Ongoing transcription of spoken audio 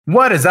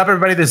What is up,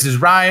 everybody? This is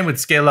Ryan with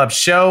Scale Up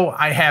Show.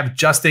 I have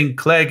Justin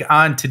Clegg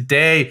on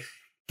today.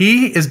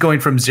 He is going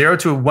from $0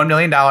 to $1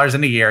 million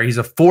in a year. He's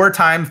a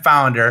 4-time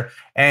founder,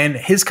 and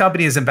his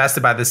company is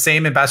invested by the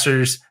same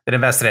investors that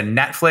invested in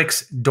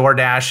Netflix,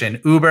 DoorDash, and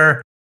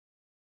Uber.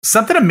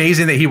 Something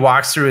amazing that he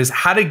walks through is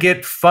how to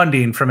get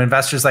funding from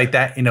investors like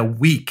that in a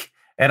week,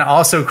 and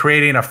also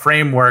creating a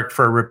framework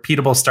for a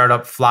repeatable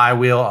startup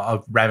flywheel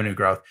of revenue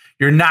growth.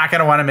 You're not going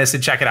to want to miss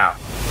it. Check it out.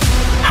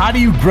 How do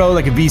you grow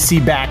like a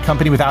VC-backed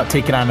company without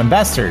taking on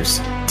investors?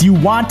 Do you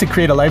want to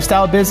create a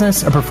lifestyle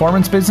business, a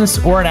performance business,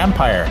 or an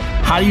empire?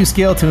 How do you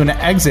scale to an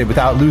exit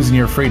without losing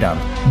your freedom?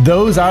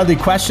 Those are the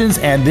questions,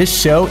 and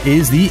this show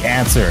is the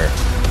answer.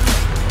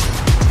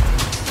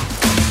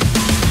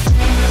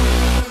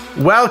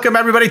 Welcome,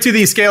 everybody, to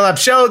the Scale Up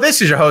Show.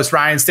 This is your host,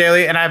 Ryan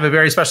Staley, and I have a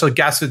very special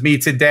guest with me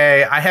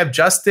today. I have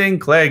Justin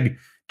Clegg.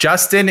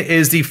 Justin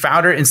is the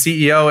founder and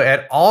CEO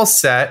at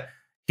Allset.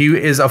 He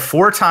is a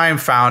 4-time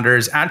founder,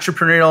 is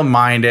entrepreneurial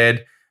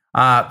minded,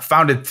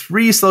 founded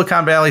 3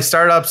 Silicon Valley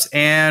startups,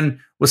 and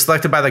was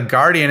selected by The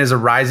Guardian as a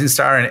rising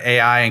star in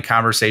AI and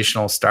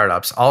conversational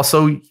startups.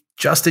 Also,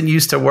 Justin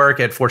used to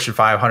work at Fortune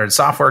 500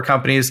 software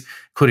companies,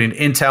 including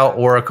Intel,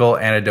 Oracle,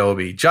 and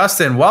Adobe.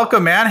 Justin,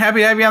 welcome, man.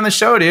 Happy to have you on the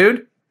show,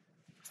 dude.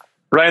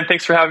 Ryan,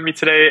 thanks for having me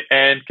today,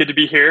 and good to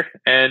be here.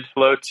 And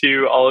hello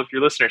to all of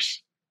your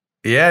listeners.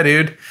 Yeah,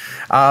 dude.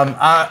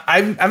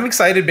 I'm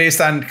excited based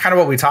on kind of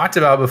what we talked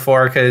about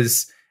before,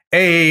 because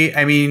this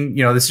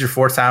is your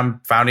 4th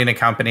time founding a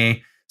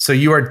company. So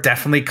you are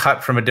definitely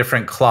cut from a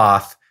different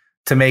cloth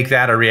to make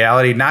that a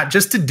reality, not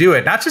just to do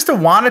it, not just to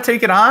want to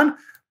take it on,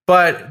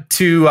 but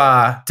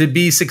to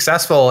be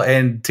successful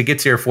and to get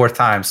to your 4th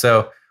time.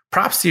 So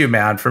props to you,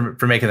 man,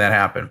 for making that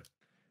happen.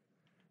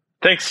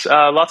 Thanks.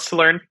 Lots to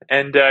learn,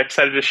 and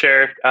excited to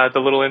share the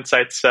little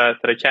insights that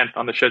I can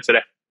on the show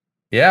today.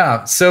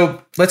 Yeah.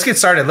 So let's get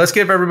started. Let's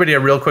give everybody a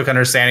real quick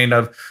understanding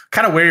of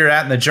kind of where you're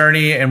at in the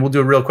journey, and we'll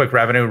do a real quick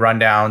revenue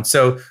rundown.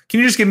 So can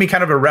you just give me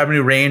kind of a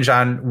revenue range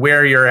on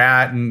where you're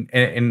at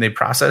in the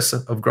process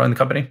of growing the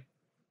company?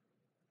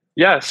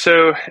 Yeah.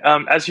 So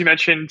as you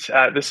mentioned,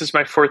 this is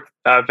my 4th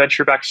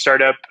venture-backed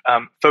startup,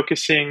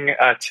 focusing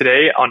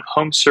today on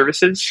home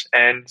services,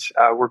 and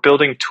we're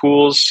building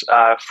tools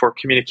for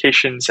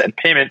communications and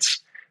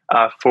payments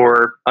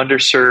for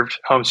underserved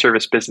home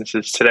service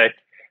businesses today.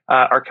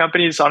 Our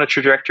company is on a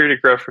trajectory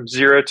to grow from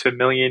 0 to $1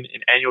 million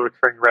in annual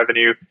recurring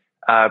revenue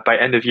by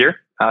end of year.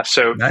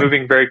 So nice.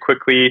 Moving very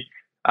quickly,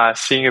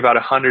 seeing about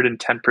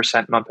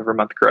 110%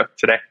 month-over-month growth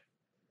today.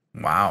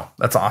 Wow,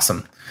 that's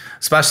awesome.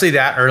 Especially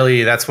that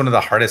early. That's one of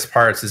the hardest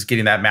parts, is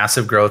getting that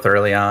massive growth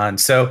early on.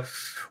 So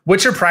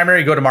what's your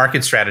primary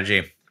go-to-market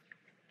strategy?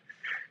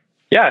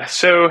 Yeah,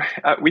 so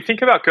we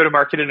think about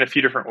go-to-market in a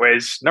few different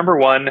ways. Number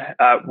one,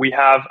 we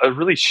have a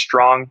really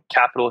strong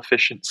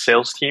capital-efficient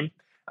sales team.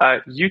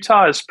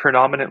 Utah is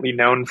predominantly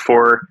known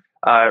for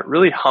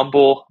really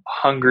humble,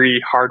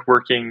 hungry,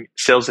 hardworking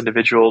sales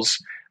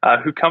individuals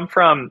who come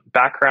from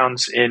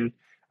backgrounds in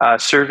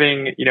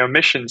serving,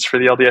 missions for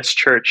the LDS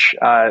Church.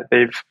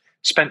 They've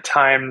spent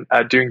time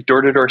doing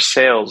door-to-door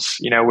sales,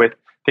 with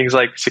things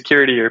like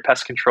security or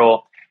pest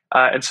control.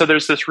 And so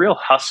there's this real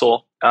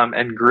hustle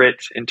and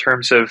grit in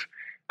terms of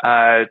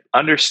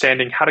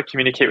understanding how to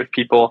communicate with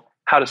people,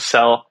 how to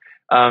sell.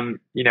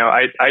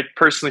 I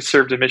personally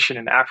served a mission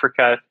in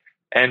Africa,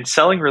 and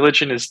selling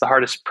religion is the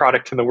hardest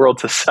product in the world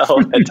to sell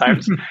at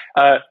times.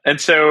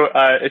 And so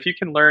if you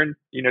can learn,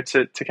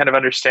 to kind of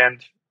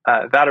understand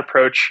that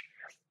approach,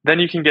 then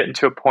you can get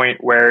into a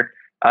point where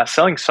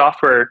selling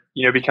software,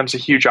 becomes a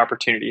huge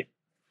opportunity.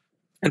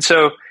 And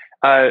so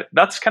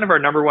that's kind of our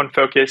number one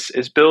focus,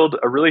 is build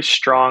a really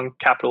strong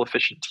capital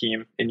efficient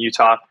team in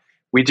Utah.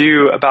 We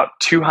do about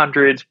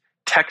 200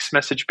 text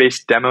message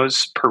based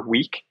demos per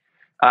week.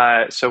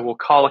 So we'll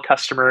call a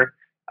customer.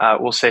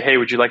 We'll say, hey,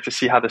 would you like to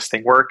see how this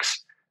thing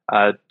works?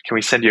 Can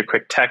we send you a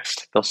quick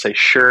text? They'll say,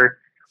 sure.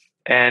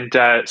 And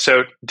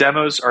so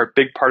demos are a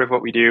big part of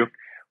what we do.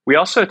 We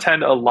also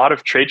attend a lot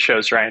of trade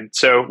shows, Ryan.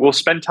 So we'll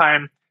spend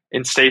time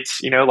in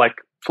states, like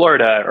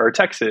Florida or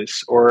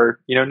Texas or,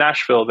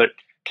 Nashville, that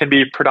can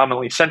be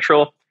predominantly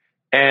central.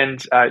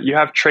 And you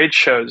have trade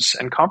shows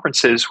and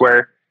conferences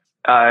where,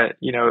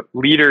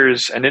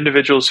 leaders and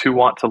individuals who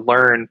want to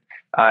learn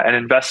and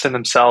invest in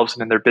themselves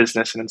and in their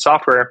business and in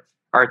software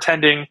are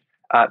attending.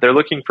 They're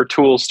looking for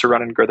tools to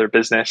run and grow their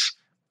business.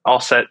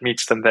 Allset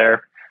meets them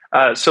there.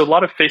 So a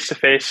lot of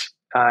face-to-face.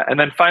 And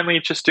then finally,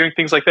 just doing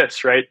things like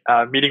this, right?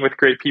 Meeting with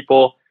great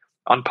people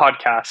on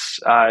podcasts,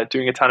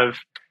 doing a ton of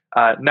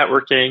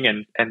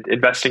networking and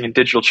investing in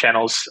digital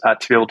channels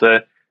to be able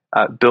to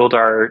build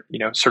our,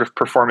 sort of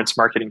performance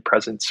marketing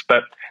presence.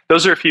 But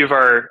those are a few of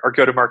our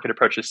go-to-market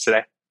approaches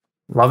today.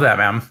 Love that,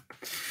 man.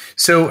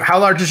 So how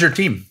large is your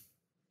team?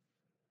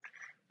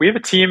 We have a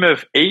team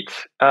of 8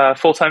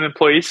 full-time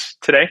employees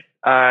today,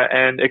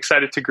 and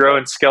excited to grow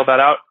and scale that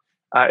out.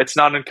 It's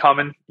not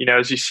uncommon,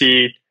 as you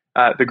see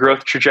the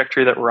growth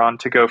trajectory that we're on,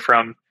 to go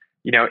from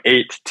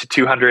 8 to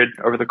 200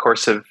 over the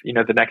course of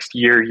the next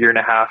year and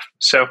a half.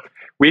 So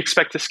we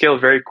expect to scale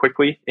very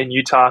quickly in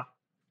Utah.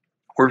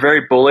 We're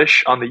very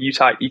bullish on the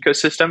Utah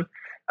ecosystem.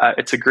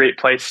 It's a great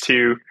place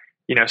to,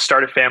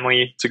 start a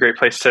family. It's a great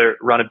place to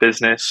run a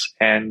business,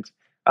 and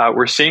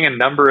we're seeing a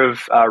number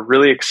of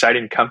really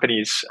exciting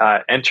companies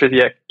enter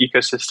the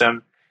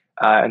ecosystem,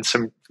 and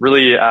some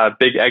really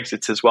big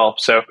exits as well.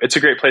 So it's a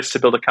great place to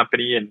build a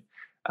company, and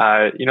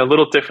a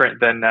little different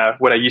than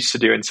what I used to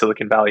do in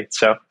Silicon Valley.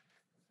 So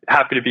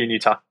happy to be in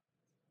Utah.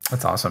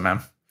 That's awesome,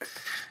 man.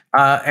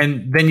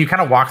 And then you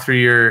kind of walk through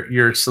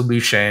your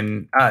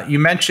solution. You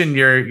mentioned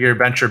your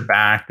venture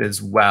backed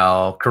as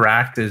well,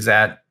 correct? Is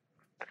that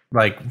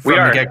like from we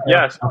are? The get-go?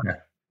 Yes. Okay.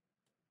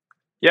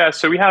 Yeah.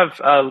 So we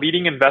have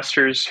leading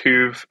investors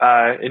who've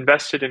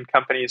invested in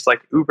companies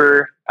like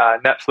Uber,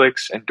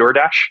 Netflix, and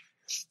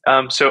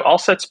DoorDash. So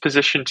Allset's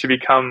positioned to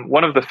become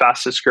one of the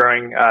fastest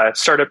growing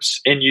startups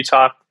in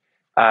Utah,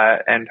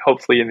 and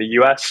hopefully in the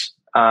US.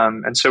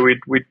 And so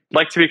we'd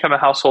like to become a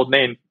household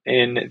name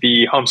in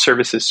the home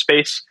services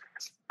space.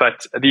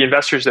 But the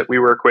investors that we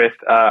work with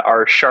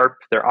are sharp,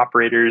 they're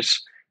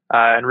operators,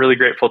 and really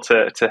grateful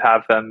to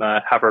have them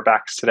have our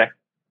backs today.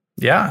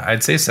 Yeah,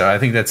 I'd say so. I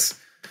think that's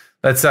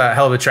a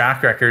hell of a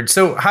track record.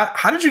 So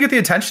how did you get the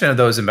attention of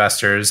those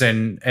investors,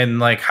 and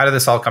like how did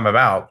this all come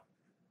about?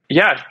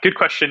 Yeah, good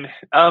question.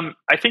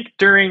 I think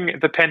during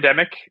the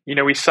pandemic,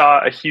 we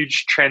saw a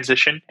huge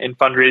transition in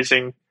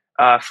fundraising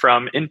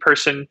from in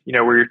person,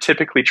 where you're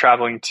typically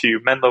traveling to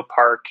Menlo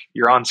Park,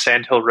 you're on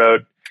Sandhill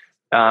Road,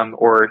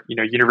 or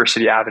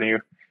University Avenue,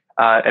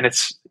 and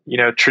it's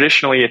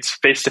traditionally it's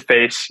face to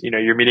face.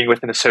 You're meeting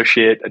with an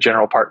associate, a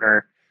general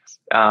partner,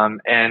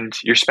 and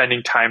you're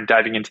spending time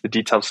diving into the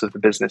details of the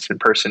business in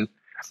person.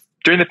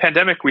 During the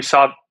pandemic, we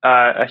saw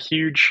a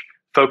huge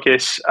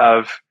focus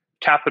of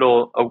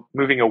capital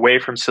moving away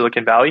from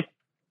Silicon Valley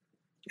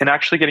and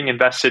actually getting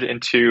invested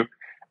into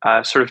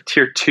sort of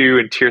tier 2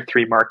 and tier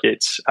 3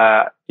 markets.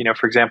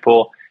 For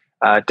example,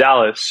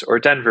 Dallas or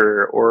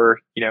Denver or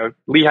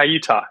Lehigh,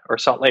 Utah or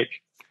Salt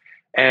Lake.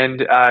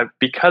 And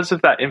because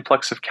of that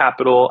influx of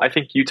capital, I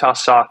think Utah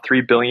saw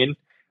 $3 billion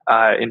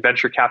in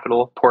venture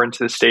capital pour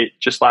into the state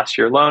just last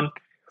year alone.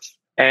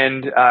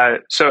 And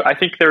so I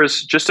think there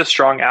was just a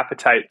strong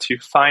appetite to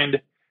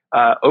find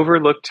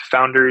overlooked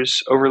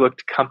founders,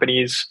 overlooked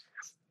companies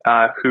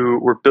who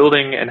were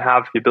building and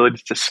have the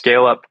ability to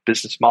scale up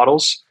business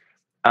models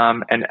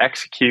and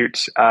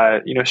execute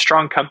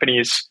strong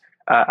companies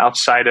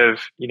outside of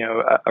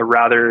a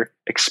rather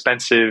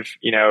expensive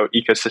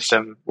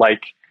ecosystem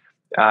like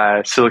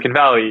Silicon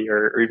Valley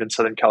or even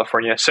Southern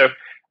California. So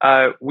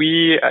I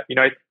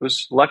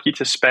was lucky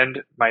to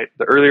spend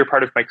the earlier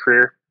part of my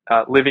career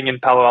living in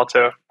Palo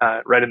Alto,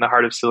 right in the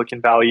heart of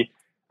Silicon Valley.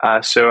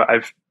 So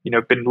I've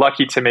been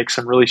lucky to make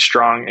some really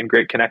strong and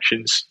great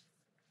connections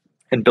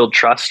and build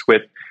trust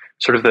with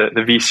sort of the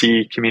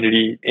VC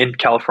community in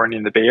California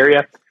and the Bay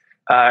Area,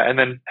 and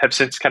then have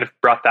since kind of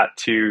brought that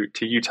to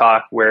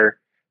Utah, where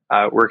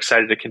we're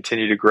excited to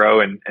continue to grow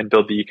and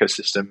build the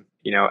ecosystem.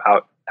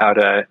 Out.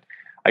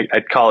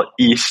 I'd call it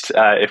east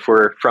if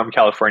we're from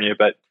California,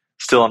 but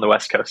still on the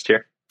West Coast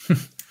here.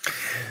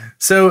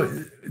 So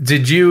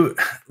did you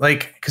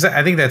because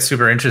I think that's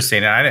super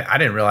interesting. And I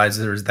didn't realize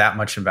there was that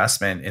much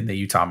investment in the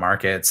Utah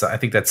market. So I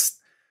think that's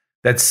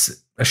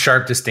a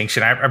sharp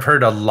distinction. I've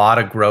heard a lot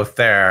of growth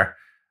there.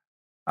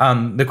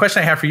 The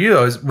question I have for you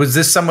though is, was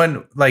this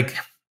someone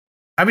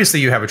obviously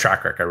you have a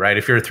track record, right?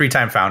 If you're a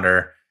 3-time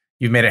founder,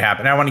 you've made it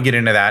happen. I want to get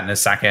into that in a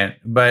second,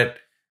 but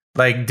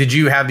did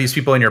you have these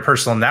people in your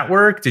personal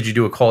network? Did you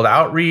do a cold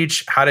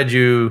outreach? How did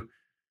you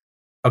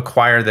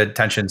acquire the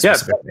attention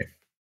specifically?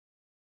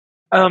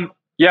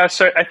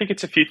 So I think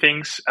it's a few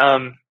things.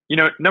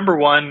 Number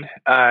one,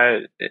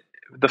 the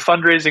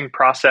fundraising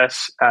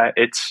process,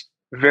 it's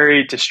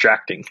very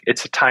distracting.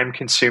 It's time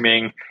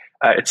consuming.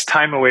 It's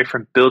time away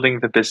from building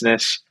the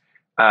business,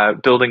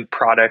 building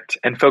product,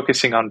 and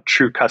focusing on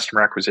true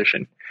customer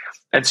acquisition.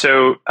 And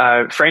so,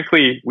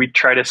 frankly, we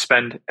try to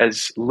spend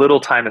as little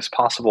time as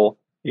possible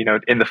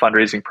in the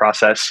fundraising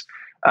process.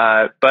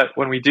 But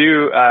when we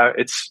do,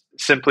 it's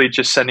simply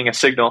just sending a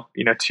signal,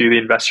 to the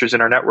investors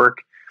in our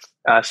network,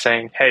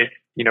 saying, hey,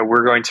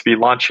 we're going to be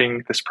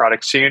launching this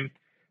product soon.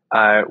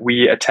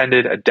 We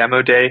attended a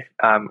demo day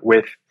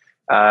with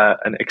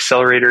an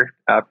accelerator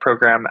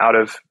program out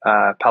of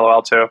Palo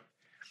Alto,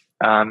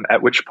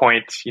 at which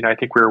point, I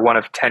think we were one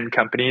of 10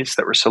 companies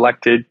that were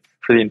selected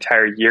for the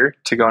entire year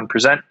to go and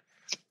present.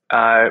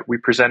 We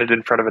presented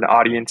in front of an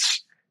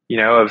audience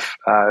of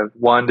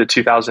 1,000 to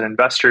 2,000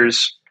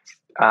 investors,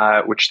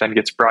 which then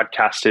gets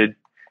broadcasted.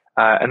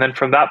 And then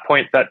from that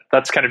point,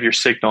 that's kind of your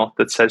signal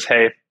that says,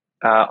 hey,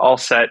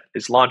 Allset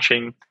is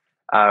launching.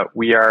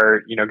 We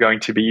are,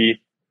 going to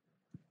be,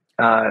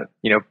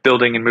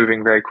 building and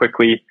moving very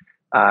quickly.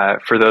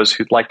 For those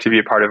who'd like to be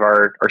a part of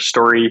our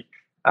story,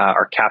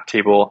 our cap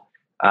table,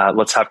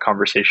 let's have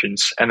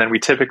conversations. And then we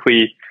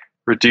typically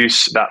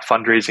reduce that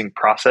fundraising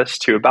process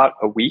to about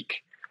a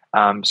week.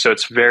 So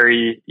it's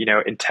very,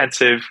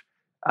 intensive.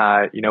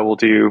 We'll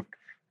do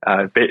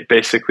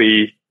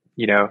basically,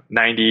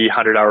 90,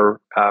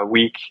 100-hour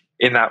week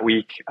in that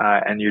week,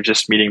 and you're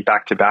just meeting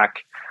back to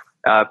back.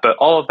 But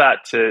all of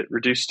that to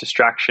reduce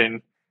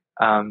distraction,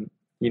 and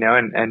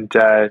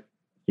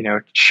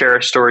share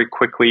a story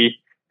quickly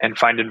and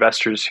find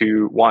investors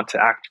who want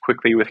to act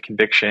quickly with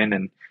conviction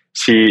and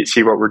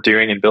see what we're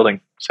doing and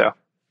building. So,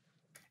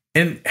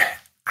 and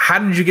how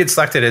did you get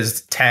selected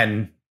as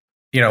 10?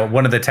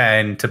 One of the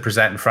 10 to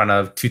present in front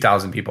of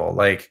 2,000 people,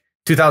 like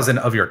 2,000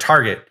 of your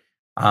target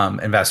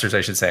investors,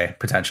 I should say,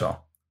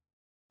 potential.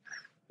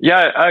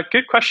 Yeah,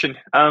 good question.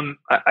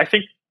 I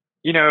think,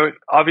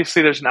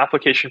 obviously there's an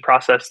application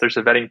process, there's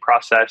a vetting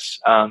process.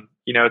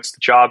 It's the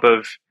job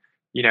of,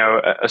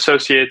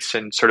 associates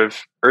and sort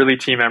of early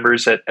team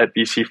members at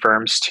VC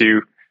firms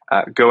to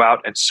go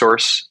out and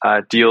source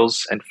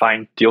deals and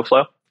find deal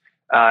flow.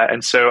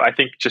 And so I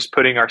think just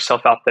putting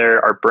ourselves out there,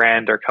 our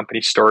brand, our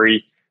company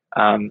story,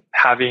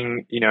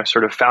 having,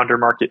 sort of founder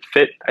market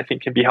fit, I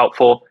think can be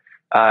helpful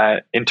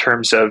in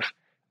terms of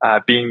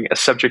being a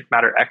subject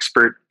matter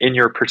expert in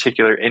your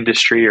particular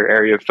industry or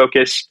area of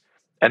focus.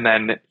 And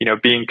then,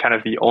 being kind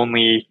of the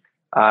only,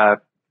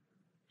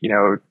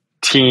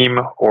 team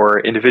or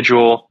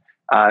individual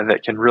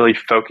that can really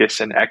focus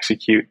and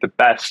execute the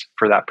best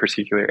for that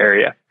particular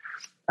area.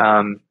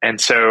 And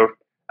so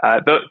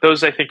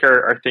those, I think,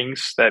 are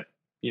things that,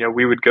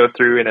 we would go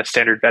through in a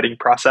standard vetting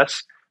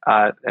process.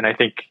 And I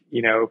think,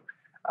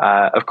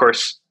 of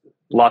course,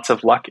 lots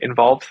of luck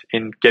involved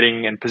in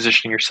getting and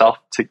positioning yourself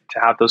to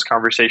have those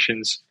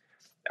conversations.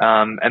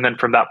 And then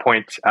from that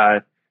point,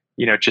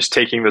 just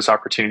taking those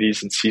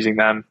opportunities and seizing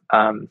them.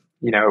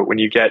 When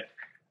you get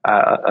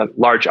a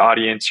large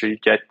audience or you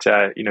get,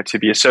 to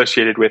be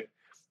associated with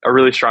a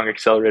really strong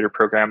accelerator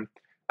program,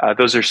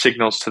 those are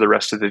signals to the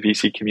rest of the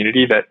VC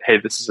community that, hey,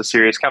 this is a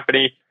serious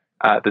company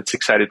that's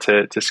excited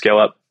to scale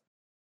up.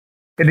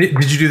 And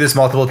did you do this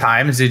multiple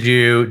times? Did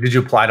you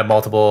apply to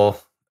multiple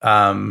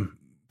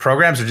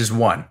programs or just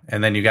one,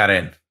 and then you got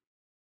in?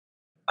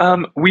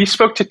 We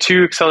spoke to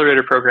 2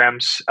 accelerator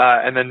programs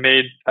and then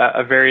made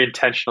a very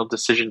intentional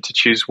decision to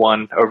choose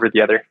one over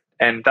the other.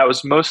 And that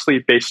was mostly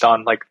based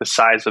on like the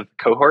size of the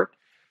cohort.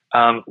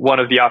 One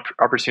of the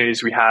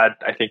opportunities we had,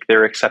 I think they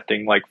were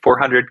accepting like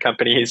 400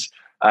 companies.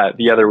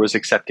 The other was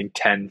accepting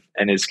 10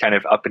 and is kind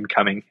of up and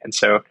coming. And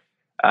so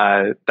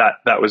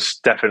that was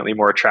definitely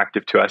more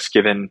attractive to us,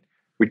 given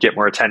we'd get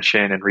more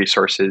attention and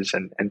resources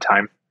and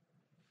time.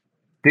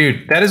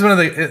 Dude, that is one of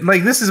the,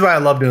 like, this is why I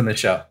love doing this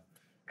show.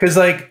 Because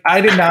like,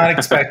 I did not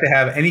expect to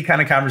have any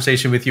kind of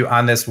conversation with you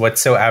on this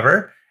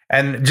whatsoever.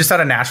 And just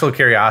out of natural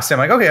curiosity, I'm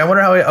like, okay, I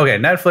wonder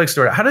Netflix,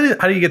 or how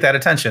do you get that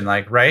attention?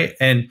 Like, right.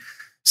 And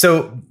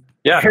so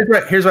yeah,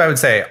 here's what I would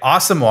say.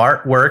 Awesome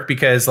work,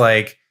 because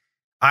like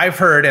I've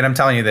heard, and I'm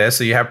telling you this,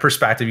 so you have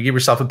perspective, you give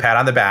yourself a pat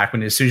on the back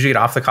as soon as you get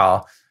off the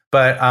call.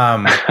 But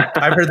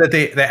I've heard that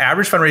the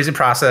average fundraising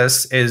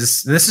process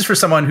is, this is for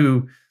someone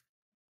who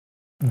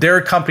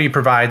their company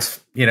provides,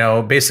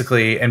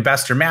 basically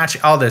investor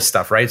match, all this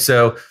stuff, right?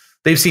 So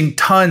they've seen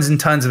tons and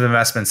tons of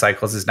investment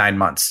cycles is 9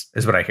 months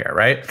is what I hear,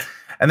 right?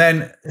 And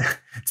then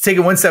to take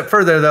it one step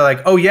further, they're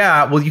like, oh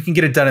yeah, well, you can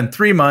get it done in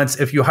 3 months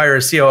if you hire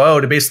a COO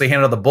to basically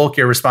handle the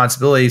bulkier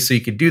responsibilities, so you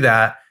could do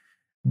that.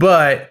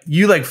 But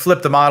you like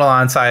flip the model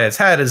on side its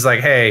head, is like,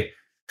 hey,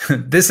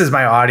 this is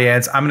my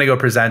audience. I'm going to go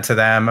present to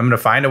them. I'm going to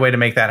find a way to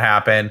make that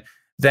happen.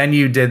 Then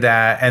you did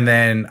that. And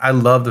then I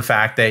love the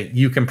fact that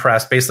you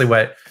compress basically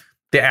what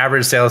the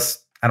average sales,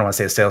 I don't want to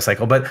say a sales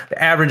cycle, but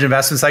the average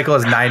investment cycle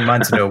is 9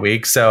 months into a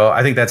week. So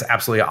I think that's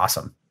absolutely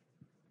awesome.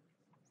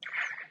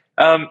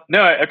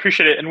 No, I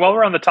appreciate it. And while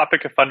we're on the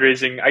topic of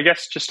fundraising, I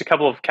guess just a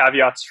couple of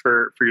caveats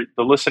for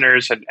the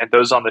listeners and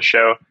those on the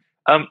show.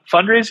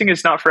 Fundraising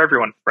is not for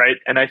everyone, right?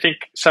 And I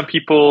think some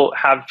people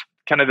have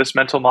kind of this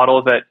mental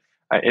model that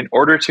in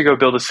order to go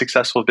build a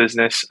successful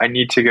business, I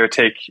need to go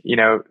take,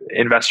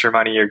 investor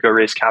money or go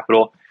raise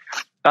capital.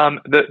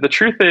 The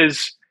truth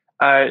is,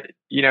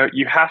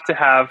 you have to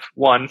have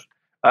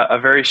a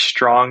very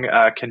strong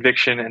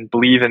conviction and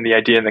believe in the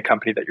idea and the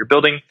company that you're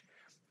building.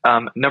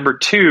 Number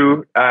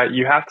 2,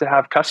 you have to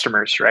have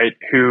customers, right,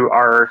 who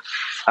are,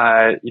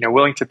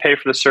 willing to pay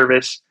for the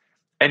service,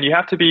 and you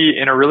have to be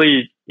in a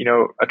really,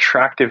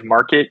 attractive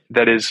market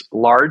that is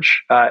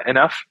large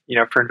enough,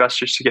 for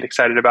investors to get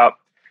excited about.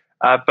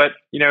 But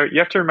you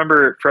have to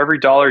remember, for every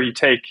dollar you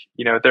take,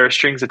 there are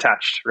strings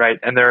attached, right,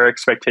 and there are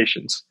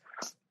expectations.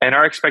 And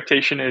our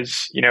expectation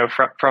is,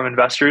 from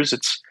investors,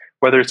 it's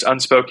whether it's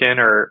unspoken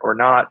or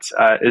not,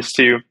 is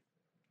to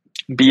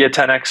be a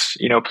 10x,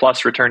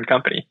 plus return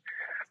company.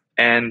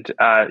 And,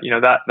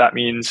 that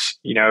means,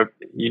 you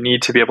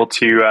need to be able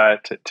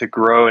to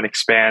grow and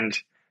expand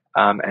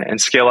and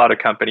scale out a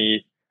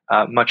company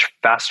much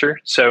faster.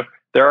 So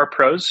there are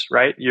pros,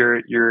 right?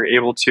 You're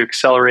able to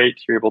accelerate,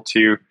 you're able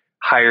to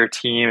hire a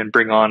team and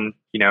bring on,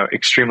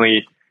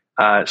 extremely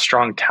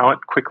strong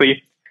talent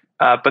quickly.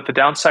 But the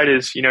downside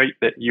is,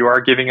 that you are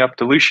giving up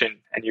dilution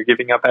and you're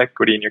giving up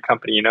equity in your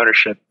company and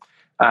ownership.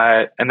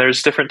 And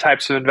there's different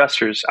types of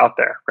investors out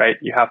there, right?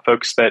 You have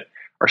folks that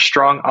are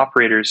strong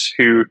operators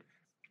who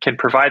can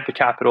provide the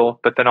capital,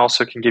 but then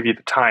also can give you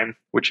the time,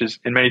 which is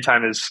in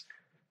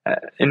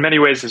many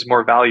ways is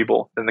more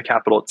valuable than the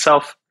capital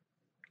itself.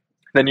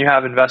 Then you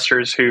have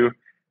investors who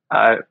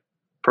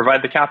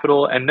provide the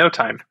capital and no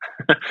time,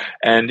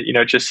 and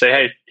just say,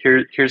 "Hey,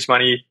 here's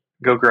money,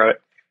 go grow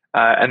it."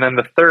 And then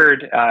the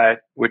third,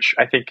 which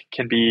I think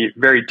can be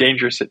very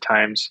dangerous at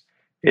times,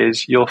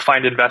 is you'll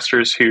find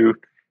investors who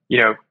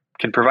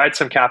can provide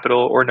some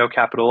capital or no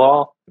capital at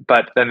all,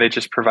 but then they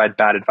just provide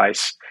bad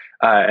advice,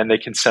 and they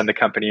can send the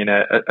company in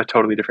a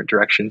totally different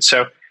direction.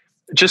 So,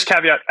 just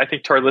caveat, I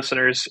think, to our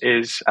listeners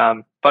is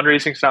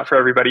fundraising is not for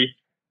everybody.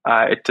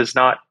 It does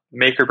not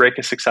make or break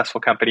a successful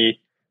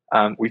company.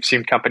 We've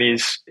seen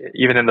companies,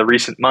 even in the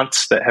recent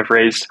months, that have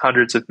raised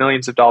hundreds of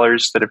millions of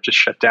dollars that have just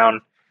shut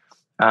down.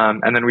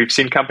 And then we've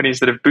seen companies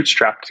that have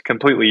bootstrapped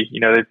completely.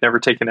 They've never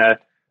taken a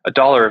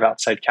dollar of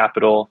outside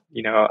capital,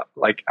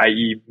 like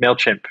i.e.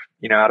 MailChimp,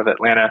 out of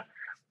Atlanta,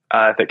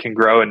 that can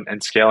grow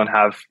and scale and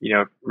have,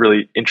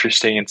 really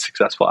interesting and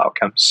successful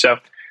outcomes. So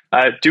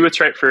do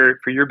what's right for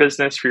your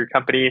business, for your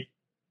company.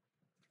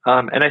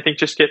 And I think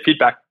just get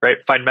feedback, right?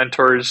 Find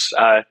mentors,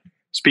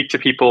 speak to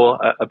people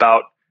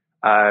about,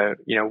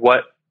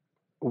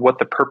 what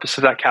the purpose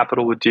of that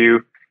capital would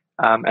do.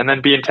 And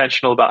then be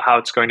intentional about how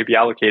it's going to be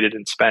allocated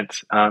and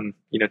spent,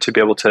 to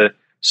be able to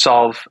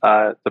solve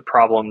the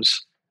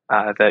problems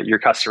that your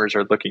customers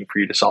are looking for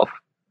you to solve.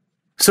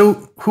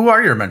 So who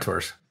are your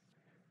mentors?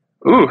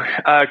 Ooh,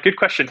 good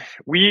question.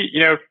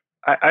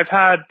 I've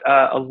had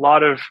a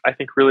lot of, I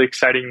think, really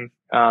exciting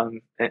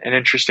and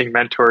interesting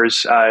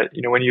mentors.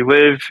 When you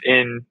live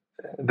in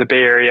the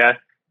Bay Area,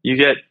 you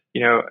get,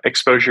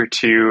 exposure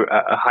to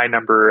a high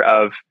number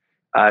of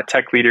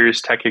tech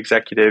leaders, tech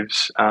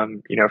executives,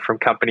 from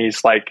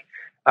companies like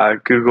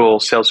Google,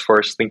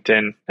 Salesforce,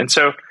 LinkedIn. And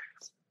so,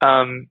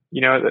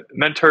 the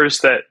mentors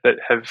that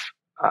have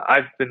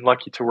I've been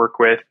lucky to work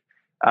with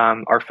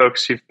are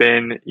folks who've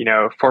been,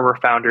 former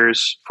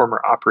founders, former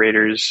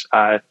operators,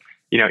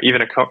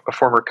 even a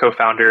former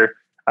co-founder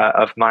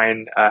of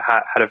mine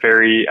had a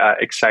very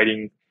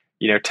exciting,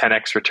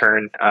 10x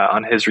return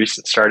on his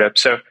recent startup.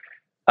 So,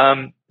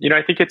 I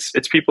think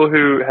it's people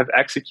who have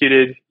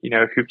executed,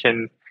 who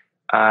can,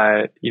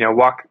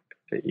 walk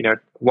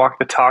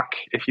the talk,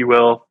 if you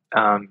will,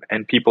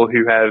 and people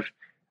who have,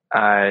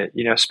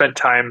 spent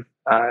time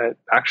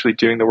actually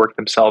doing the work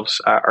themselves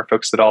are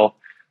folks that I'll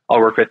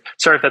work with.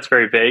 Sorry if that's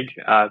very vague,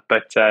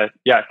 but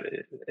yeah,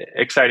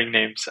 exciting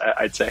names,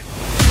 I'd say.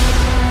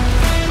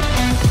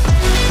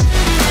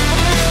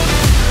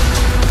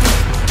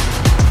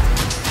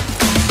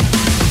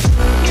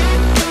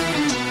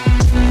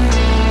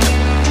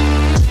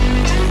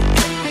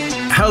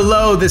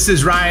 Hello, this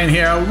is Ryan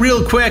here.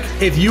 Real quick,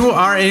 if you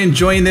are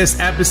enjoying this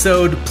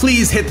episode,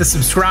 please hit the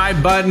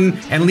subscribe button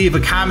and leave a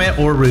comment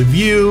or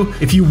review.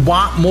 If you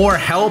want more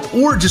help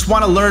or just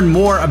want to learn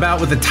more about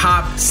what the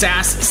top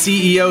SaaS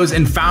CEOs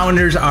and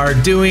founders are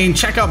doing,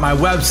 check out my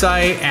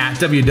website at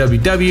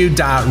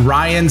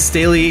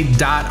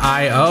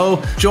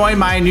www.ryanstaley.io. Join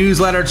my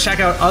newsletter, check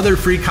out other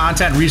free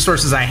content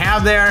resources I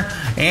have there,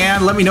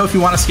 and let me know if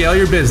you want to scale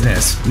your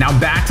business. Now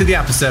back to the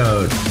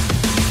episode.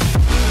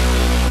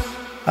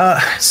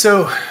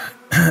 So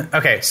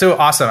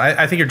awesome.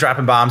 I think you're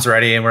dropping bombs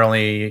already, and we're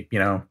only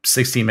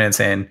 16 minutes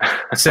in.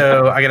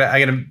 So I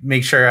gotta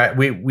make sure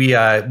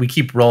we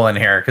keep rolling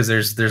here because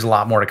there's a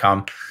lot more to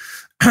come.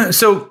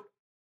 So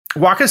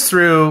walk us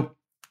through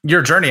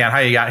your journey on how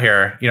you got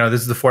here.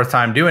 This is the fourth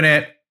time doing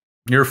it.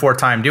 Your fourth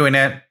time doing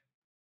it,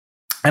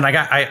 and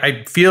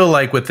I feel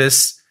like with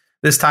this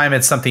time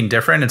it's something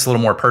different. It's a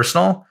little more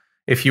personal.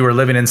 If you were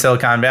living in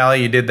Silicon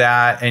Valley, you did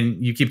that,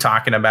 and you keep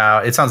talking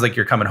about, it sounds like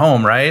you're coming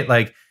home, right?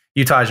 Like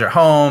Utah's your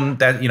home,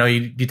 that,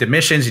 you did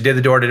missions, you did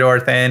the door-to-door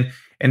thing.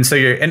 And so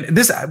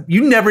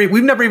we've never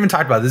even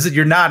talked about this.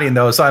 You're nodding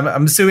though. So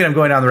I'm assuming I'm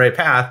going down the right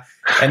path.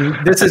 And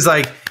this is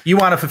like, you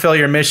want to fulfill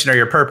your mission or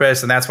your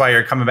purpose. And that's why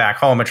you're coming back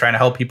home and trying to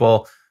help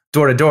people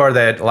door to door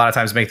that a lot of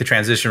times make the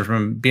transition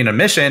from being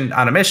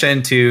on a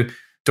mission to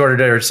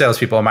door-to-door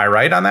salespeople. Am I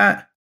right on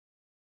that?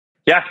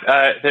 Yeah,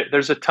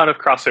 there's a ton of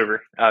crossover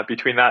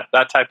between that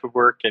type of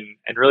work and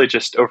really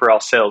just overall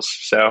sales.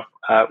 So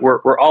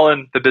we're all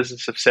in the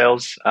business of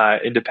sales,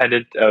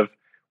 independent of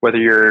whether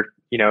you're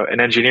an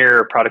engineer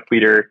or product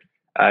leader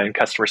in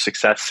customer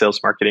success,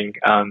 sales marketing,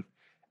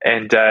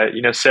 and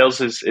sales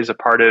is a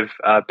part of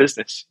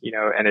business.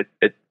 And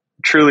it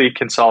truly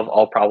can solve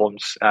all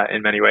problems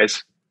in many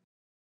ways.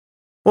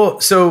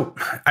 Well, so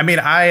I mean,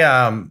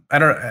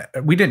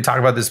 we didn't talk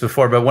about this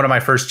before, but one of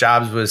my first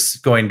jobs was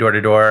going door to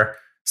door,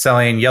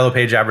 selling yellow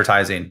page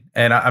advertising.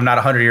 And I'm not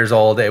 100 years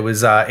old. It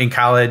was in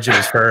college. It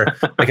was for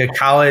like a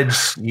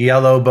college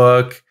yellow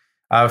book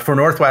for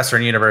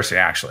Northwestern University,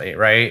 actually.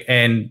 Right.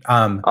 And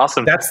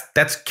awesome.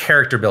 That's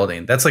character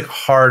building. That's like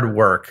hard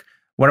work.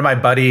 One of my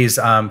buddies,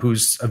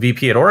 who's a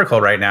VP at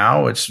Oracle right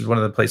now, which is one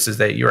of the places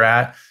that you're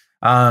at,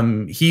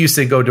 he used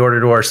to go door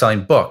to door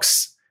selling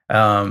books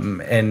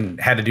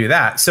and had to do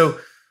that. So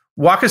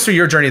walk us through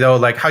your journey, though,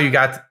 like how you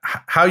got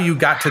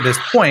to this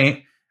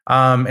point.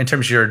 In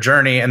terms of your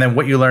journey, and then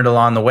what you learned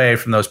along the way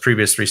from those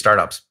previous 3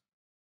 startups.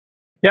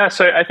 Yeah,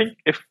 so I think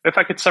if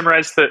I could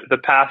summarize the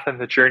path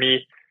and the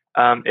journey,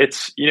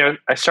 It's,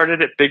 I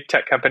started at big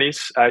tech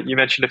companies. You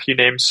mentioned a few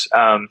names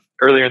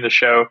earlier in the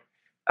show.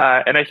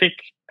 And I think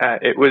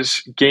it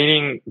was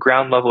gaining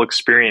ground level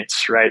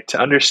experience, right? To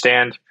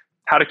understand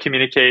how to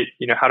communicate,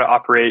 how to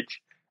operate,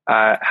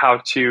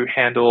 how to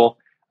handle,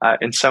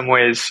 in some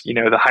ways,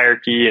 the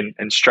hierarchy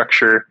and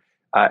structure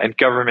and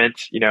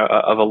government,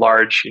 of a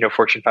large,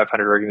 Fortune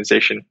 500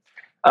 organization.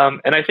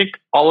 And I think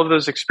all of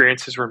those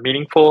experiences were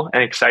meaningful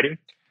and exciting.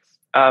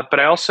 But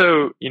I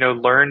also,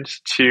 learned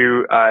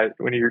to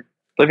when you're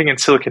living in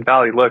Silicon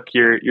Valley, look,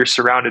 you're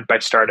surrounded by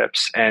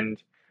startups,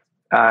 and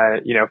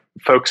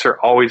folks are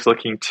always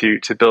looking to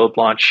build,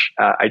 launch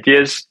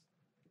ideas.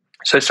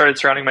 So I started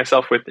surrounding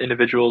myself with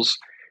individuals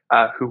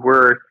who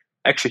were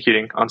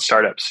executing on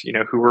startups,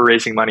 who were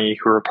raising money,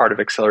 who were part of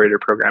accelerator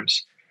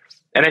programs.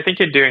 And I think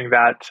in doing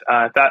that,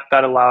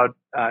 that allowed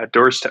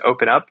doors to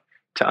open up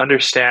to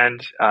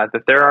understand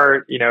that there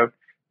are,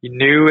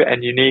 new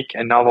and unique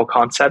and novel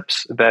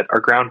concepts that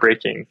are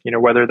groundbreaking,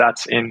 whether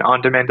that's in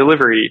on-demand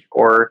delivery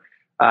or,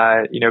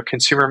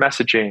 consumer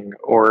messaging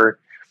or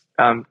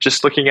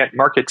just looking at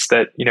markets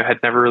that, had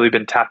never really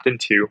been tapped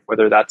into,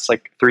 whether that's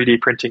like 3D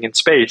printing in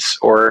space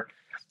or,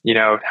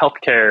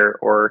 healthcare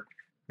or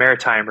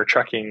maritime or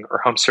trucking or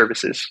home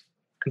services.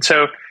 And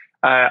so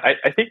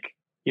I think,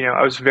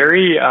 I was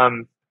very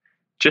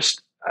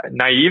just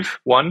naive,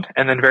 one,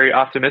 and then very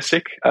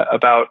optimistic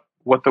about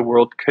what the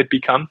world could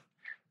become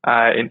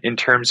in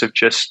terms of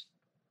just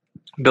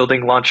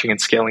building, launching,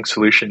 and scaling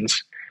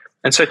solutions.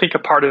 And so I think a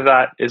part of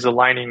that is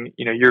aligning,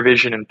 your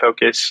vision and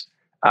focus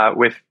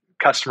with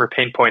customer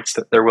pain points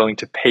that they're willing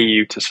to pay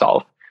you to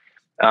solve.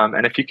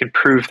 And if you can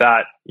prove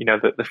that,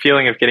 the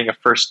feeling of getting a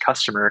first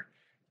customer,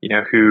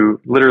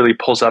 who literally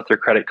pulls out their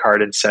credit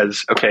card and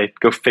says, okay,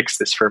 go fix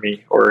this for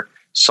me or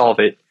solve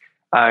it,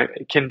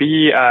 it can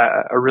be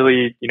a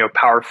really,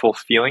 powerful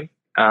feeling.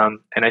 And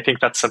I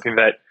think that's something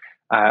that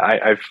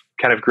I've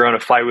kind of grown a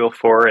flywheel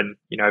for. And,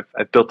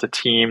 I've built a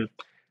team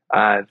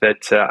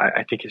that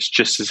I think is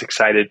just as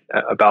excited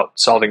about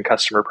solving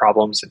customer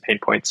problems and pain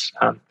points.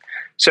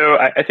 So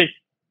I think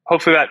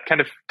hopefully that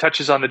kind of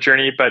touches on the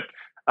journey, but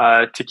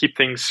to keep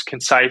things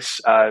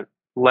concise,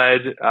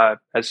 led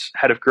as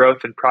head of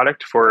growth and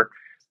product for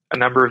a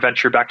number of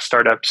venture-backed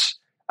startups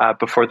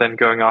before then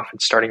going off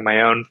and starting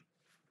my own.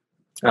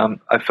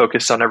 I've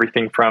focused on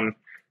everything from,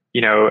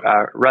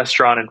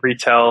 restaurant and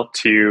retail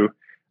to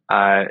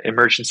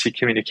emergency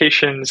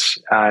communications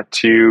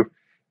to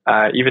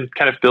even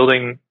kind of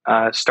building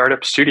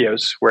startup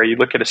studios, where you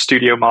look at a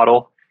studio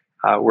model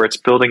where it's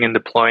building and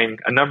deploying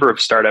a number of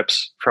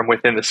startups from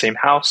within the same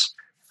house,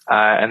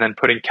 and then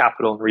putting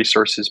capital and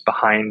resources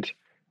behind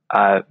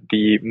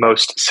the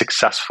most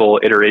successful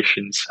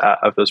iterations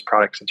of those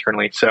products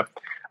internally. So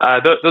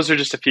those are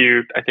just a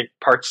few, I think,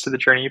 parts to the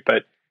journey,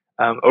 but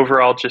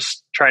overall,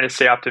 just trying to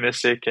stay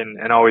optimistic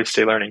and always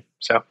stay learning.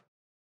 So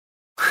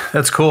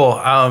that's cool.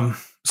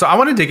 So I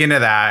want to dig into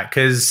that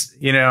because,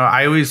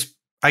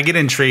 I get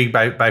intrigued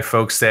by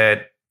folks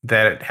that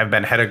have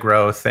been head of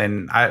growth.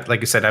 And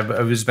like I said, I've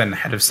always been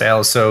head of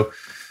sales. So,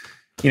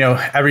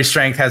 every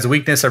strength has a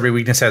weakness, every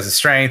weakness has a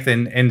strength.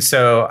 And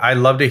so I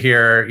love to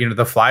hear,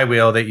 the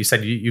flywheel that you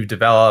said you've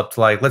developed.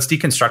 Like, let's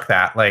deconstruct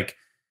that. Like,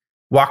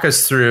 walk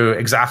us through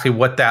exactly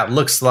what that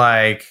looks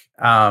like,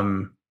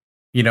 from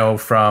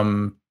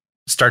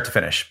start to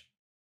finish.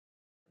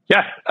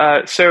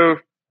 Yeah. So,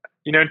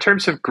 in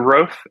terms of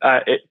growth,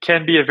 it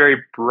can be a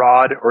very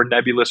broad or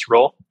nebulous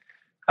role.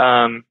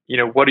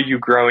 What are you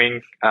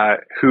growing?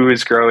 Who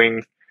is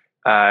growing?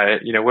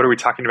 What are we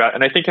talking about?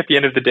 And I think at the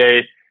end of the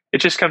day, it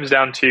just comes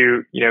down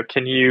to,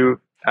 can you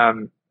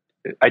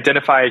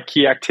identify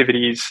key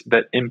activities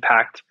that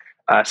impact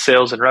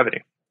sales and revenue?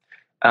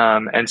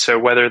 And so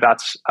whether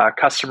that's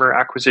customer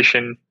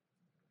acquisition,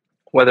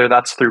 whether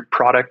that's through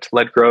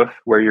product-led growth,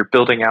 where you're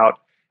building out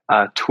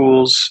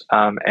tools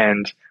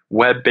and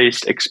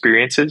web-based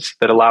experiences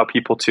that allow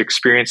people to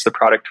experience the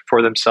product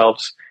for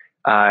themselves,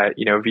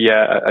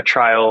 via a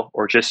trial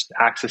or just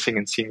accessing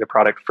and seeing the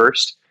product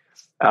first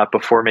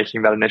before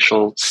making that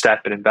initial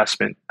step and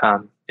investment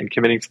in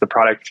committing to the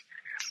product.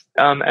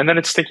 And then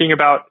it's thinking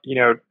about,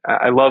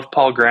 I love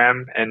Paul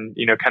Graham and,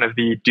 kind of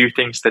the do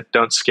things that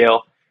don't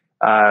scale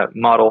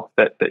model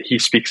that he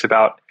speaks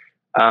about.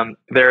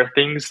 There are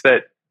things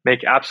that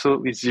make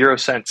absolutely zero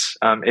sense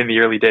in the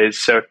early days.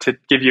 So to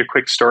give you a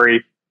quick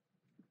story,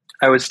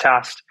 I was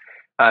tasked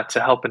to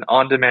help an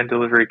on-demand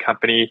delivery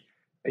company,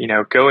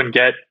 go and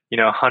get,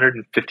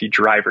 150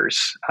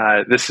 drivers.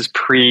 This is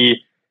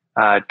pre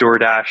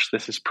DoorDash.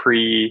 This is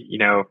pre,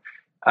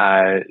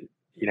 kind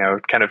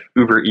of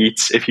Uber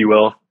Eats, if you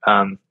will.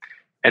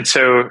 And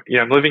so,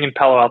 I'm living in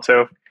Palo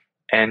Alto,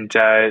 and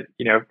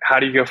how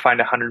do you go find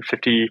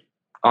 150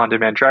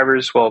 on-demand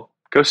drivers? Well,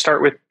 go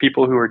start with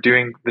people who are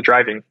doing the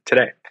driving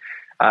today.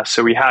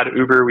 So we had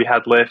Uber, we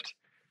had Lyft.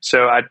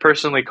 So I'd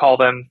personally call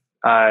them,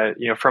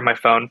 from my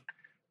phone.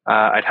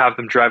 I'd have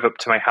them drive up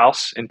to my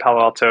house in Palo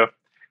Alto.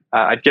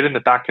 I'd get in the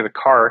back of the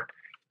car,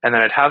 and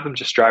then I'd have them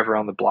just drive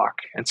around the block.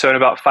 And so in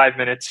about 5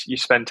 minutes, you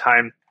spend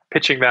time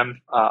pitching them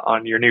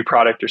on your new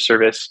product or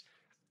service.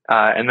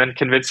 and then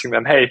convincing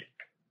them, hey,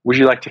 would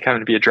you like to come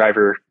and be a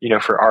driver,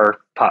 for our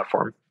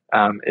platform?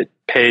 It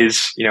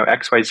pays,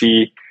 XYZ.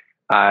 Here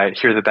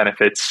are the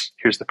benefits.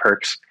 Here's the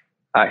perks.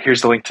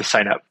 Here's the link to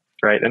sign up,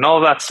 right? And all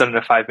of that's done in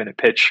a 5-minute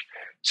pitch.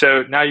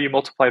 So now you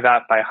multiply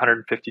that by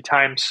 150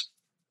 times.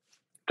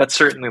 That's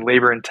certainly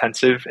labor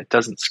intensive. It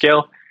doesn't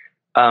scale.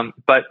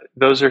 But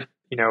those are,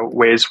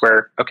 ways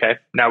where, okay,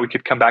 now we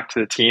could come back to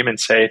the team and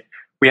say,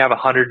 we have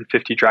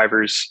 150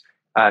 drivers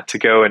to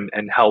go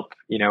and help,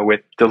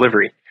 with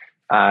delivery,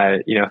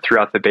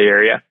 throughout the Bay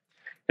Area.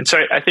 And so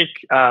I think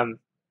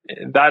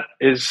that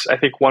is,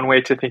 one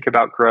way to think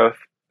about growth.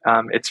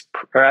 It's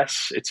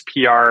press, it's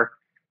PR,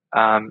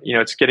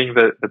 it's getting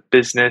the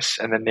business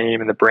and the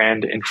name and the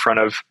brand in front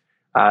of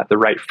the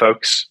right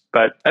folks.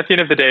 But at the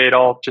end of the day, it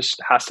all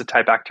just has to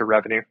tie back to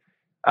revenue.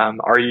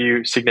 Are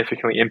you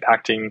significantly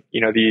impacting,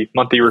 the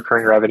monthly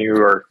recurring revenue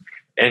or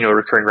annual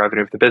recurring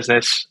revenue of the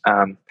business?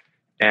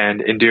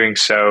 And in doing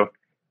so,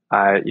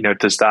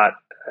 does that,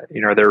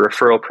 are there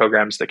referral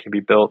programs that can be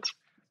built?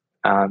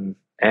 And,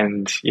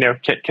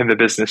 can the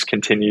business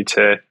continue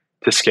to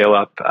scale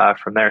up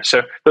from there?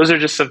 So those are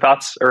just some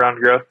thoughts around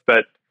growth.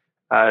 But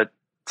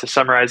to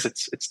summarize,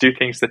 it's do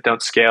things that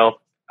don't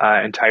scale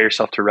and tie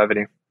yourself to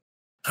revenue.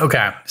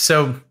 Okay.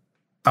 So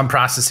I'm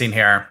processing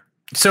here.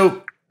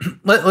 So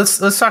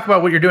let's talk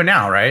about what you're doing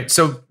now, right?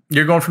 So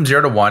you're going from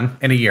 0 to 1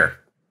 in a year.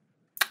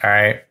 All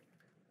right.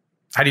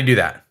 How do you do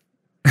that?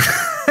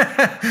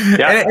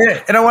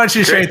 Yeah. and I want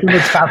you to share anything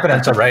that's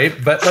confidential, right?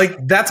 But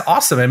that's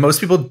awesome. And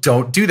most people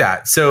don't do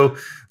that. So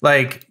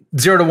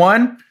 0 to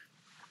 1,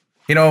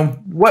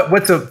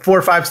 what's a 4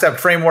 or 5 step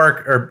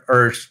framework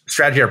or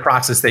strategy or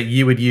process that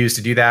you would use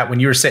to do that when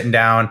you were sitting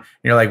down and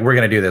you're like, we're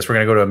going to do this. We're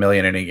going to go to $1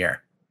 million in a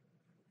year.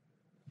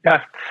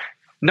 Yeah.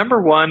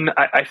 Number one,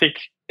 I think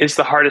is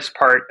the hardest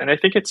part. And I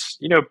think it's,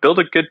 build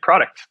a good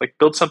product,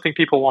 build something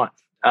people want.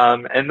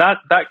 And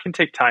that can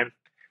take time.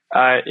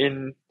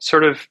 In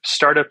sort of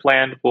startup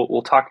land,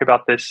 we'll talk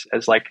about this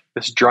as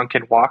this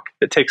drunken walk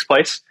that takes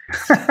place.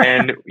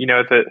 And,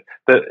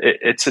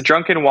 it's a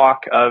drunken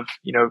walk of,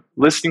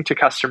 listening to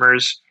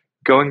customers,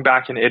 going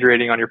back and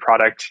iterating on your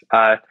product,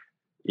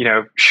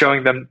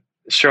 showing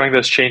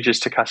those changes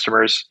to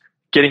customers,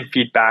 getting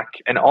feedback,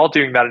 and all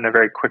doing that in a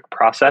very quick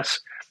process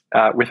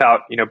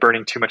without,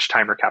 burning too much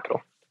time or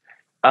capital.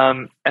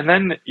 And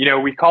then,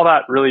 we call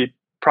that really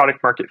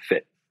product market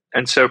fit.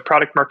 And so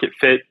product market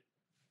fit,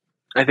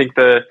 I think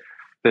the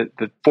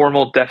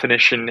formal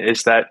definition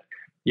is that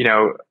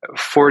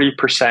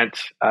 40%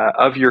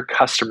 of your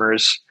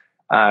customers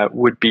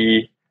would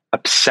be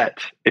upset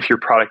if your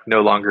product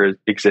no longer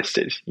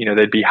existed.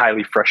 They'd be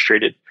highly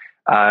frustrated.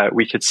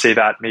 We could say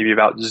that maybe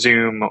about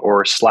Zoom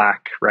or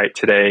Slack right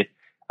today.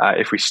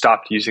 If we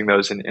stopped using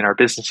those in our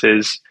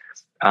businesses,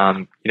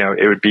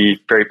 it would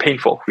be very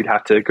painful. We'd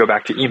have to go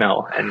back to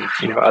email and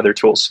other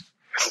tools.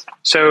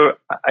 So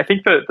I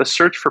think the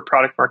search for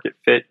product market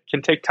fit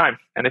can take time.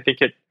 And I think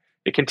it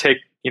can take,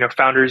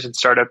 founders and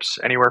startups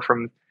anywhere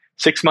from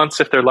 6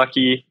 months, if they're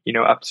lucky,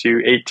 up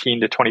to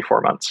 18 to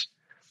 24 months.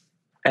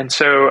 And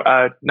so,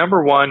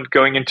 number one,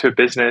 going into a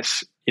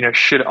business,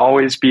 should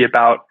always be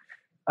about,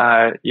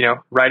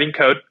 writing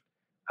code,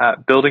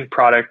 building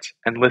product,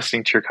 and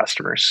listening to your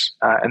customers.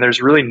 And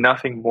there's really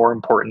nothing more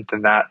important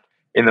than that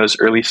in those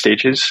early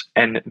stages.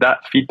 And that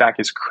feedback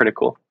is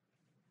critical.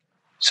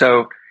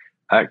 So,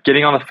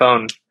 getting on the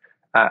phone,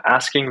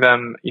 asking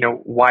them,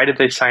 why did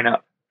they sign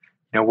up?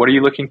 What are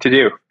you looking to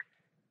do?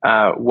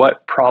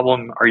 What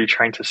problem are you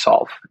trying to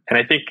solve? And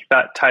I think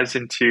that ties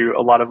into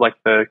a lot of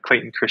the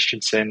Clayton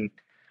Christensen,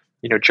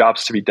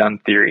 jobs to be done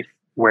theory,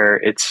 where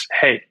it's,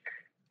 hey,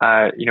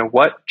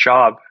 what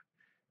job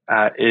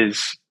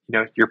is,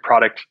 your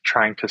product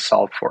trying to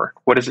solve for?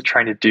 What is it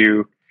trying to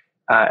do?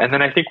 And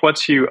then I think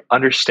once you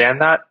understand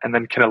that and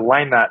then can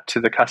align that to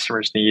the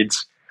customer's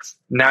needs,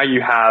 now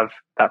you have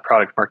that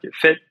product market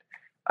fit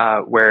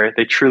where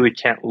they truly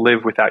can't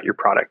live without your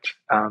product,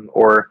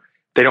 or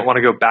they don't want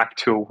to go back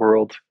to a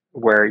world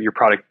where your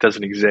product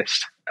doesn't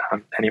exist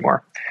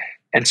anymore.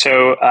 And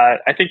so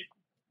I think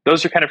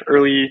those are kind of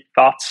early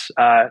thoughts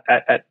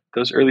at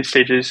those early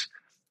stages.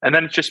 And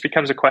then it just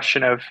becomes a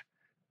question of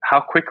how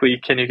quickly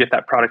can you get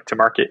that product to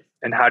market?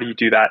 And how do you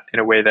do that in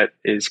a way that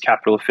is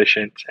capital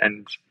efficient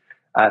and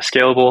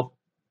scalable?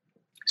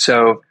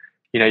 So,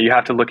 you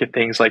have to look at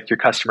things like your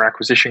customer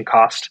acquisition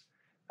cost.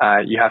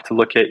 You have to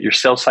look at your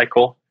sales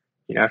cycle.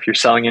 If you're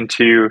selling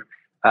into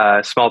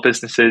small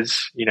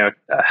businesses,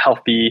 a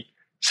healthy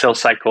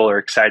sales cycle or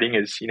exciting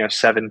is,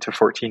 7 to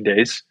 14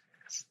 days.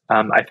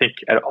 I think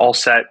at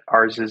Allset,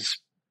 ours is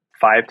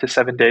 5 to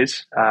 7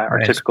 days, our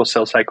Nice. typical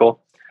sales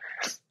cycle.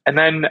 And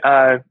then,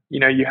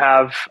 you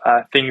have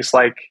things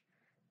like,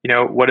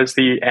 what is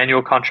the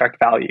annual contract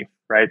value,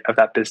 right, of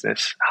that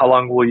business? How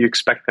long will you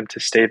expect them to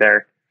stay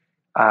there?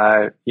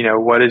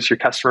 What is your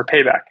customer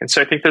payback? And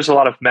so I think there's a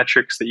lot of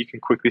metrics that you can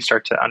quickly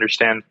start to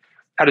understand.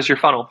 How does your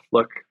funnel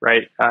look,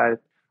 right?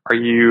 Are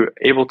you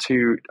able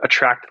to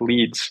attract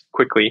leads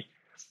quickly?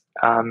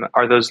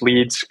 Are those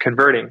leads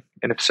converting?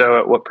 And if so,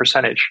 at what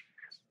percentage?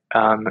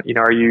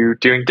 Are you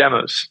doing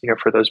demos,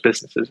 for those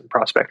businesses and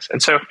prospects?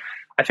 And so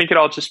I think it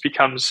all just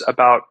becomes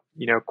about,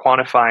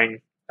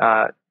 quantifying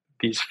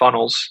these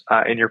funnels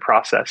in your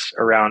process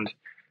around,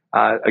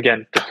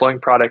 again, deploying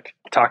product,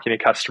 talking to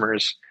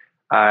customers,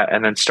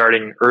 and then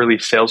starting early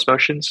sales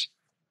motions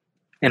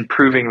and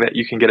proving that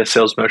you can get a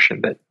sales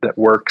motion that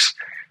works,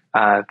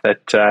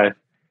 it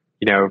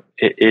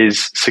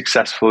is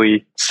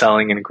successfully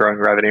selling and growing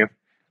revenue.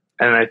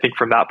 And I think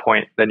from that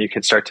point, then you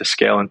can start to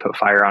scale and put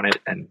fire on it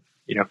and,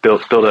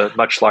 build a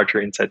much larger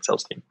inside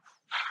sales team.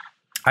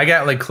 I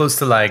got close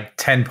to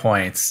 10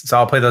 points. So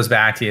I'll play those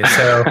back to you.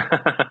 So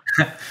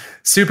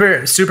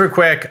super, super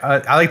quick.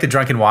 I like the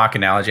drunken walk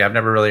analogy. I've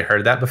never really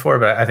heard that before,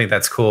 but I think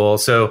that's cool.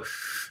 So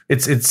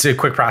it's a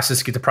quick process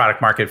to get the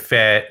product market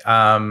fit.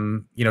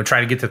 Trying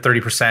to get to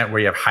 30% where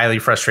you have highly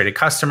frustrated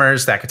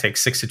customers. That could take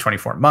 6 to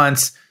 24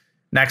 months.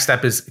 Next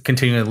step is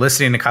continuing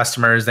listening to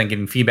customers, then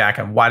getting feedback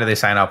on why do they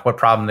sign up, what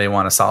problem they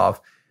want to solve,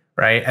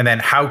 right? And then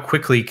how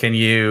quickly can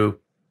you,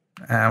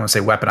 I don't want to say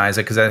weaponize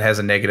it because that has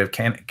a negative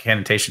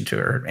connotation to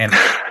it, and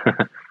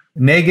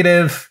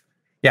negative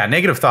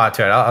thought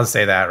to it. I'll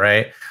say that,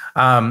 right?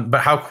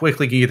 But how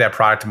quickly can you get that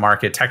product to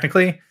market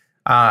technically?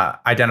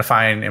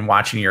 Identifying and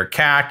watching your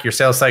CAC, your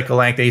sales cycle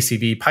length,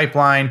 ACV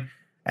pipeline,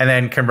 and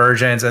then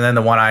conversions. And then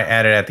the one I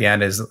added at the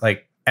end is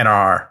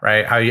NRR,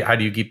 right? How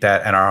do you keep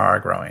that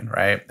NRR growing,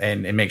 right?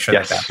 And make sure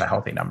that that's a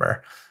healthy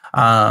number.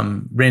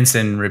 Rinse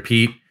and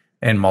repeat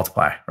and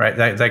multiply, right?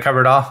 That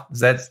covered all? Is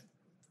that?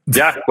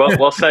 Yeah.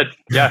 Well said.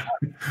 Yeah.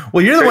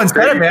 Well, you're the one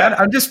said it, man.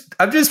 I'm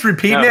just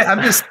repeating it.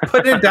 I'm just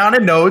putting it down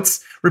in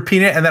notes,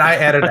 repeating it, and then I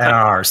added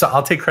NRR. So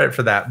I'll take credit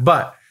for that.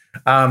 But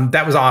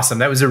that was awesome.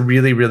 That was a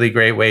really, really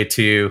great way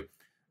to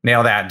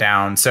nail that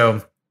down.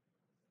 So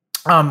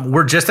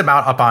we're just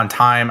about up on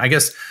time. I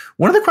guess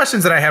one of the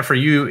questions that I have for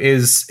you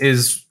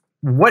is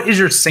what is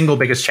your single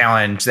biggest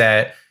challenge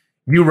that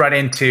you run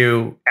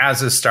into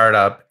as a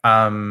startup?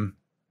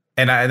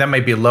 That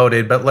might be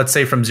loaded, but let's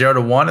say from 0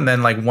 to 1 and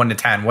then 1 to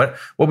 10. What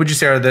would you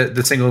say are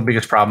the single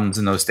biggest problems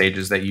in those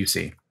stages that you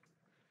see?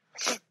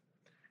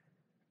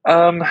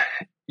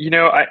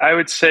 I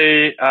would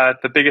say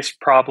the biggest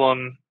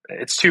problem,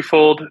 it's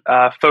twofold,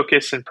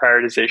 focus and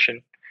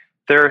prioritization.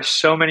 There are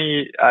so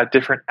many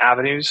different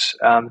avenues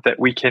that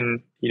we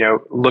can,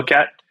 look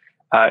at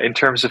in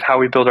terms of how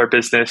we build our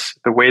business,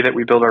 the way that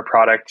we build our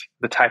product,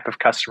 the type of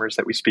customers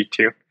that we speak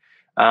to.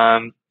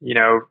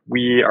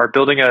 We are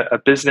building a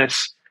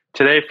business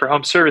today for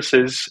home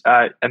services,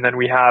 and then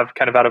we have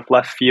kind of out of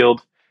left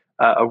field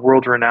a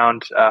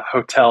world-renowned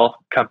hotel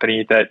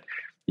company that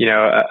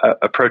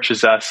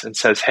approaches us and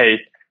says, "Hey,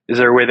 is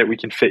there a way that we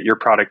can fit your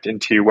product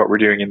into what we're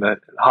doing in the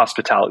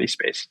hospitality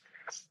space?"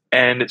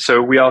 And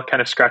so we all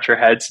kind of scratch our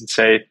heads and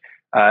say,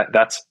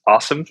 "That's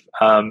awesome,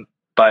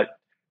 but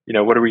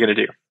what are we going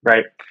to do?"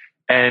 Right?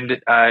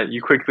 And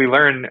you quickly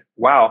learn,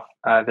 wow,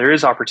 there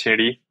is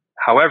opportunity.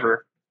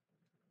 However,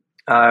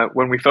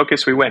 when we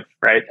focus, we win,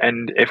 right?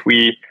 And if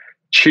we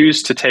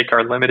choose to take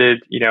our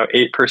limited,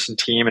 8-person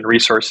team and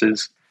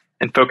resources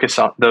and focus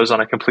on those on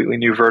a completely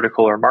new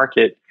vertical or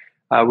market,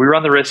 we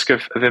run the risk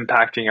of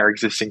impacting our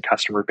existing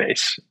customer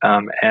base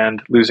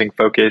and losing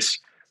focus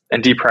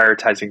and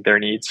deprioritizing their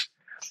needs.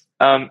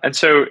 And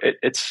so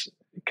it's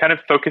kind of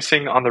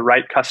focusing on the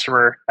right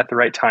customer at the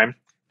right time,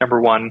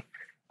 number one.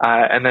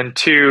 And then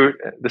two,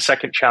 the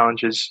second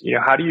challenge is,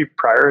 how do you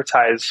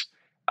prioritize,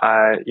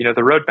 the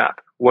roadmap?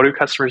 What do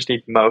customers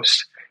need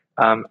most?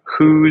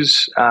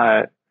 Whose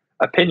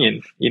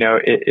opinion,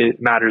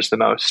 it matters the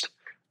most?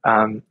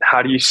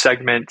 How do you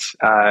segment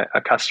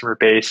a customer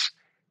base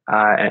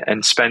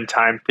and spend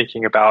time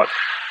thinking about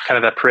kind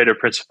of that Pareto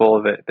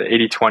principle, the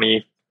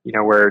 80-20,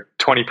 where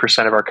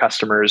 20% of our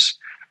customers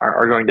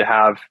are going to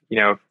have,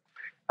 the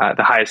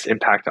highest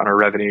impact on our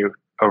revenue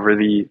over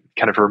the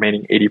kind of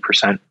remaining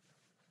 80%.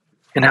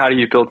 And how do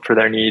you build for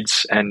their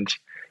needs and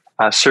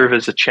serve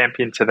as a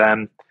champion to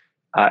them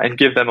and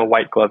give them a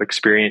white glove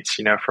experience,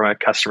 from a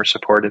customer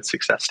support and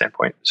success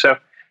standpoint. So,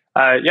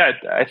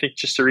 I think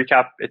just to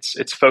recap,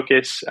 it's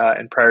focus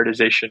and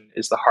prioritization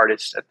is the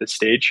hardest at this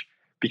stage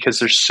because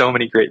there's so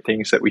many great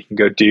things that we can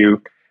go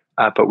do,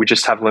 but we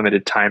just have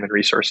limited time and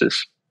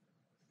resources.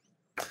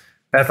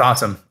 That's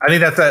awesome. I think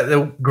that's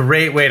a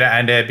great way to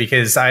end it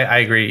because I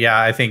agree. Yeah,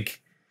 I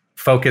think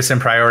focus and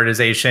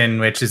prioritization,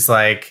 which is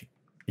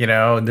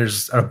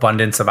there's an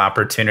abundance of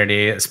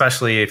opportunity,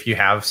 especially if you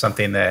have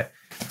something that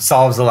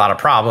solves a lot of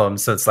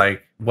problems. So it's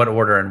what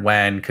order and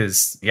when,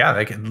 because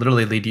that can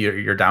literally lead to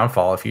your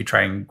downfall if you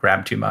try and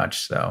grab too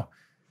much. So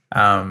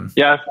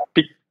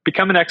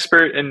become an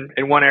expert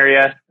in one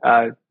area,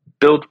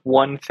 build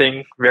one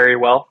thing very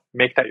well,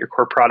 make that your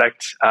core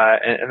product,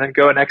 and then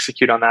go and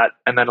execute on that,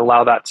 and then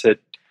allow that to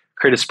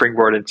create a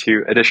springboard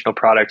into additional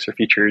products or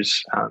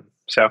features.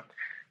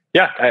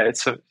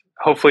 It's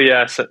hopefully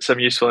some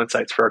useful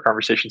insights for our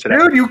conversation today.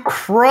 Dude, you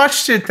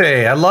crushed it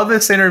today. I love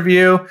this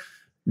interview.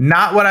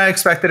 Not what I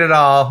expected at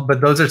all, but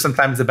those are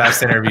sometimes the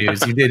best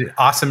interviews. You did an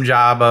awesome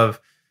job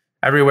of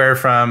everywhere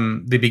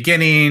from the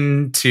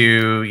beginning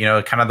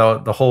to, kind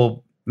of the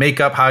whole make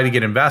up how to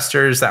get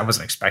investors. I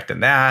wasn't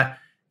expecting that.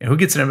 And who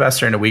gets an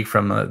investor in a week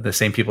from the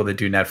same people that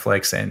do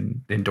Netflix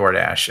and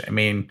DoorDash? I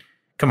mean,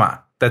 come on,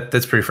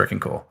 that's pretty freaking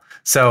cool.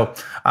 So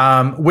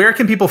where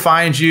can people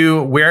find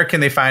you? Where can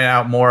they find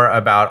out more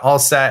about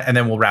Allset? And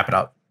then we'll wrap it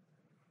up.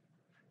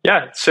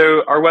 Yeah,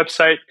 so our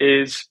website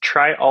is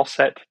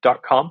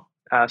tryallset.com.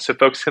 So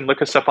folks can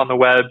look us up on the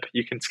web.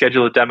 You can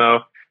schedule a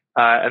demo,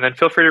 and then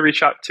feel free to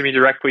reach out to me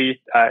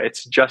directly.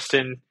 It's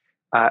Justin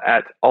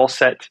at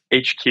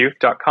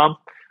allsethq.com.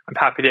 I'm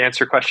happy to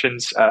answer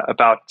questions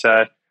about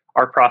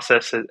our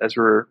process as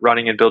we're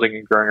running and building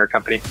and growing our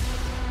company.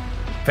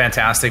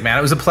 Fantastic, man.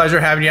 It was a pleasure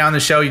having you on the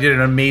show. You did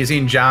an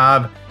amazing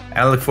job. And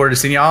I look forward to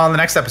seeing you all on the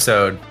next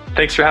episode.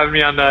 Thanks for having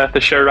me on the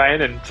show,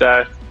 Ryan,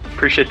 and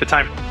appreciate the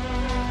time.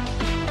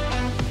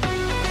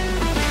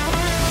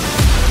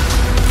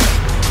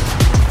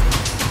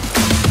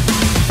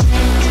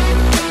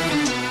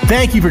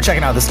 Thank you for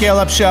checking out the Scale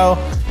Up Show.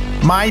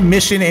 My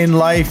mission in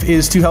life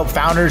is to help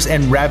founders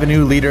and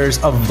revenue leaders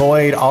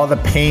avoid all the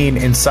pain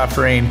and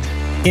suffering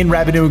in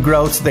revenue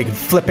growth so they can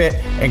flip it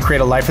and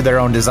create a life of their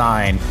own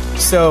design.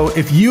 So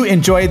if you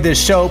enjoyed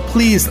this show,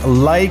 please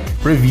like,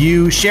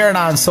 review, share it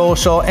on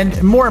social,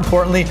 and more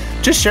importantly,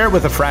 just share it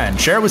with a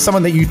friend. Share it with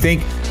someone that you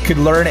think could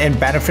learn and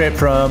benefit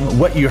from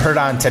what you heard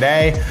on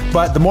today.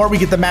 But the more we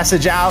get the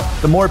message out,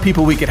 the more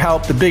people we could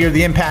help, the bigger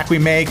the impact we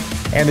make,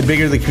 and the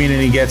bigger the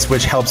community gets,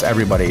 which helps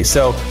everybody.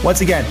 So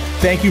once again,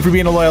 thank you for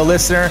being a loyal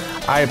listener.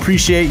 I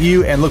appreciate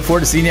you and look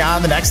forward to seeing you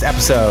on the next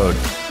episode.